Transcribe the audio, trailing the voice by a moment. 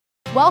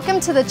Welcome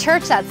to the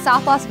church at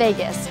South Las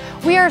Vegas.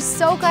 We are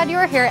so glad you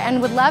are here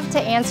and would love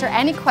to answer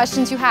any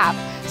questions you have.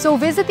 So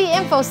visit the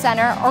Info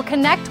Center or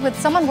connect with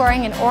someone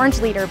wearing an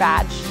orange leader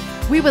badge.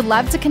 We would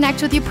love to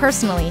connect with you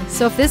personally,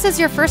 so if this is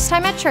your first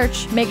time at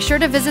church, make sure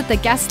to visit the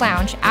guest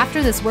lounge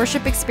after this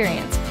worship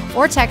experience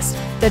or text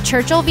the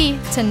Church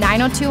LV to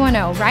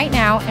 90210 right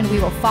now and we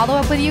will follow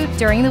up with you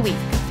during the week.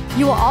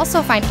 You will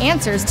also find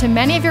answers to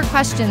many of your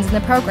questions in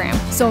the program,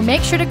 so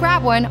make sure to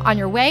grab one on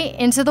your way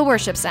into the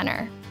worship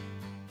center.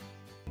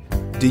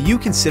 Do you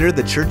consider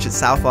the church at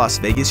South Las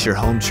Vegas your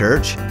home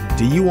church?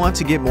 Do you want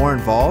to get more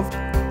involved?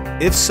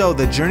 If so,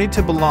 the Journey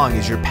to Belong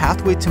is your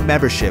pathway to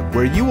membership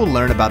where you will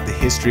learn about the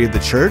history of the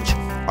church,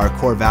 our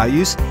core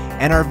values,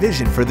 and our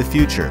vision for the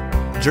future.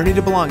 Journey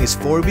to Belong is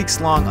 4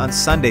 weeks long on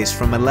Sundays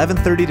from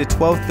 11:30 to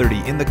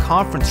 12:30 in the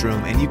conference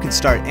room, and you can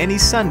start any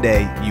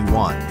Sunday you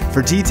want.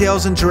 For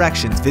details and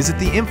directions, visit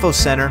the Info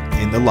Center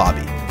in the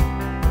lobby.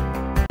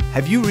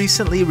 Have you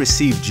recently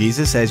received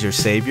Jesus as your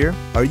Savior?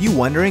 Are you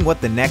wondering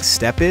what the next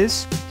step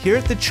is? Here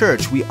at the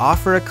church, we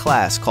offer a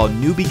class called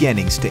New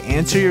Beginnings to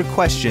answer your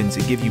questions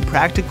and give you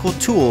practical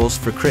tools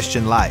for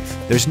Christian life.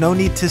 There's no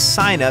need to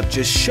sign up,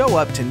 just show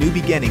up to New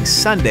Beginnings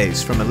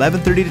Sundays from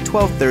 11:30 to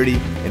 12:30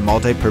 in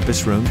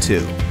Multipurpose Room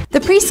 2. The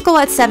preschool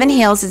at Seven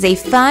Hills is a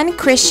fun,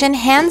 Christian,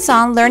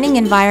 hands-on learning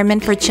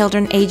environment for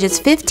children ages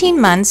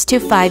 15 months to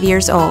 5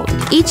 years old.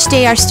 Each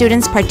day, our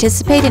students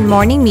participate in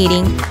morning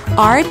meeting,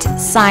 art,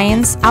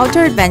 science,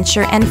 outdoor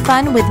adventure, and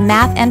fun with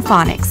math and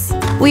phonics.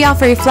 We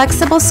offer a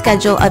flexible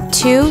schedule of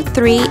 2,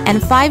 3,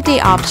 and 5-day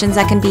options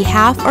that can be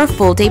half or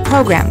full-day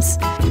programs.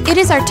 It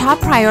is our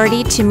top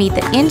priority to meet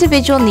the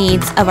individual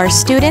needs of our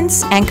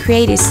students and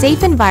create a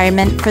safe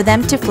environment for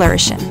them to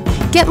flourish in.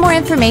 Get more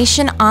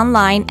information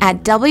online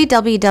at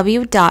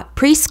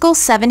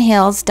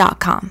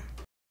www.preschool7hills.com.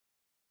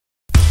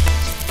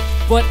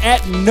 But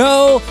at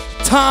no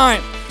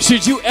time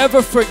should you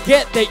ever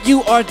forget that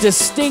you are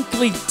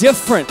distinctly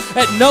different.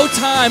 At no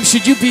time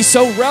should you be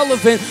so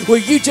relevant where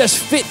you just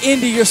fit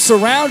into your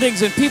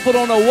surroundings and people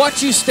don't know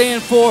what you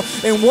stand for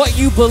and what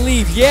you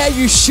believe. Yeah,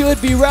 you should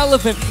be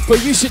relevant,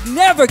 but you should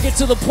never get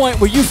to the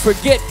point where you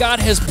forget God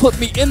has put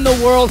me in the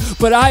world,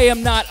 but I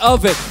am not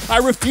of it. I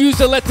refuse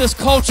to let this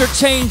culture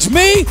change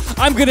me.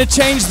 I'm going to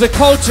change the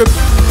culture.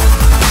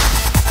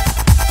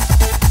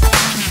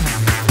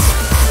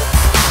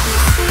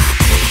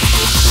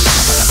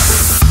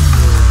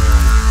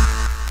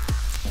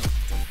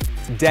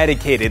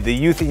 Dedicated, the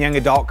Youth and Young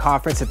Adult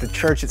Conference at the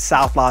church at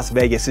South Las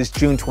Vegas is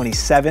June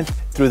 27th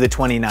through the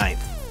 29th.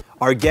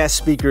 Our guest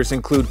speakers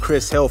include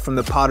Chris Hill from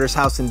the Potter's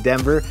House in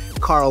Denver,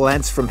 Carl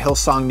Lentz from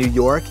Hillsong, New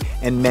York,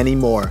 and many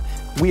more.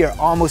 We are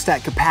almost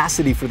at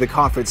capacity for the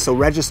conference, so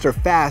register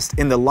fast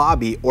in the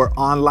lobby or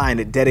online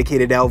at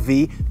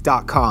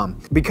dedicatedlv.com.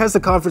 Because the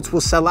conference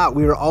will sell out,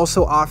 we are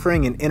also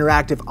offering an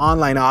interactive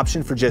online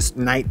option for just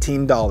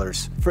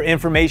 $19. For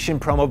information,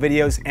 promo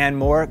videos, and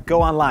more,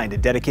 go online to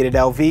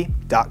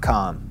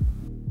dedicatedlv.com.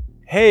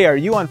 Hey, are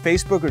you on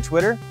Facebook or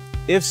Twitter?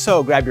 If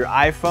so, grab your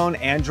iPhone,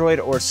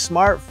 Android, or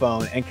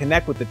smartphone and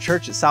connect with the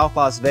church at South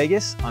Las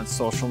Vegas on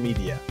social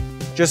media.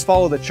 Just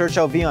follow the Church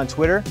LV on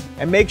Twitter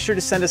and make sure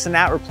to send us an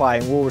 @reply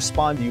and we'll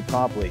respond to you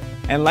promptly.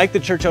 And like the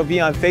Church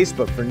LV on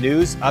Facebook for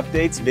news,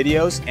 updates,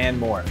 videos, and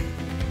more.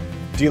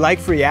 Do you like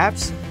free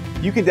apps?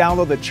 You can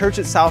download the Church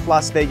at South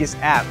Las Vegas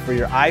app for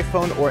your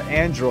iPhone or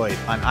Android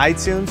on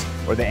iTunes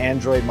or the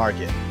Android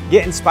market.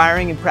 Get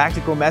inspiring and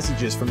practical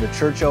messages from the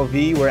Church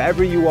LV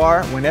wherever you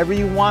are, whenever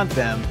you want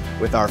them,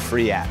 with our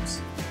free apps.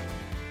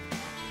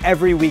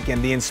 Every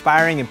weekend, the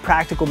inspiring and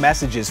practical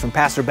messages from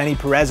Pastor Benny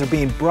Perez are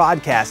being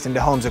broadcast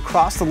into homes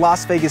across the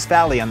Las Vegas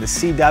Valley on the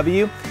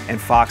CW and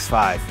Fox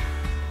 5.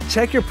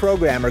 Check your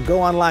program or go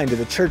online to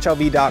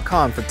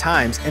thechurchlv.com for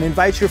times and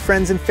invite your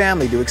friends and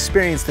family to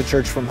experience the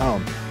church from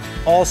home.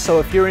 Also,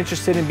 if you're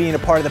interested in being a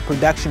part of the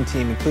production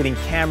team, including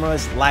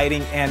cameras,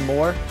 lighting, and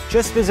more,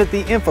 just visit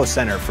the Info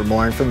Center for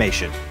more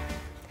information.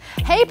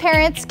 Hey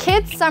parents,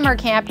 Kids Summer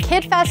Camp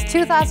KidFest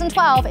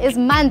 2012 is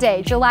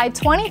Monday, July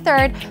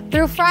 23rd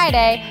through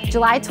Friday,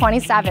 July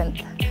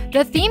 27th.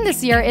 The theme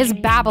this year is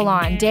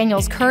Babylon,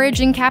 Daniel's courage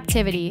in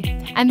captivity.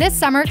 And this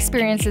summer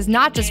experience is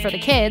not just for the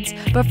kids,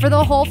 but for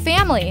the whole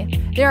family.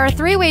 There are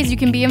 3 ways you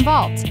can be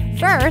involved.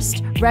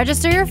 First,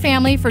 register your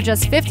family for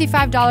just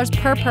 $55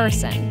 per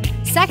person.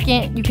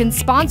 Second, you can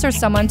sponsor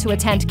someone to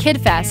attend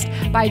KidFest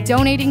by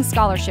donating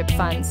scholarship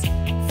funds.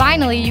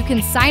 Finally, you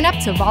can sign up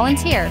to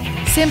volunteer.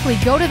 Simply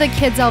go to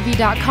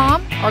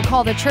thekidslv.com or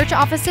call the church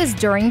offices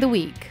during the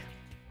week.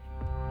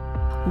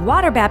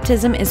 Water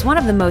baptism is one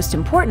of the most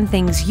important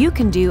things you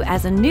can do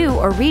as a new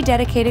or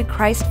rededicated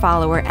Christ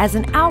follower as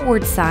an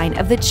outward sign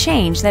of the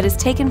change that has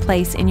taken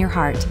place in your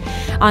heart.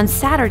 On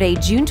Saturday,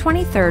 June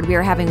 23rd, we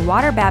are having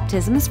water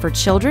baptisms for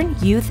children,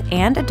 youth,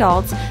 and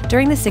adults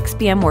during the 6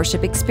 p.m.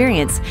 worship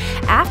experience.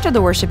 After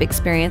the worship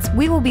experience,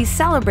 we will be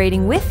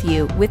celebrating with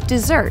you with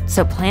dessert,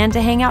 so plan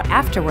to hang out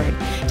afterward.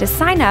 To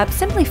sign up,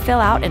 simply fill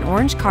out an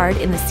orange card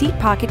in the seat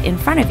pocket in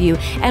front of you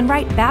and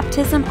write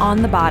baptism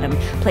on the bottom.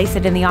 Place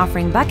it in the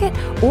offering bucket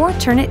or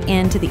turn it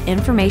in to the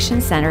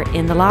Information Center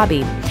in the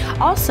lobby.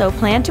 Also,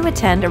 plan to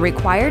attend a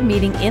required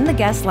meeting in the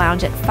guest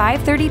lounge at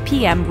 5:30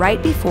 p.m.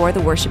 right before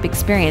the worship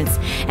experience.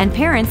 And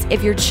parents,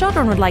 if your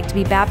children would like to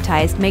be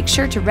baptized, make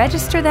sure to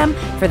register them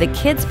for the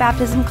kids'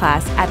 baptism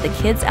class at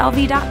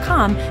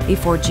thekidslv.com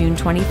before June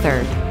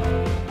 23rd.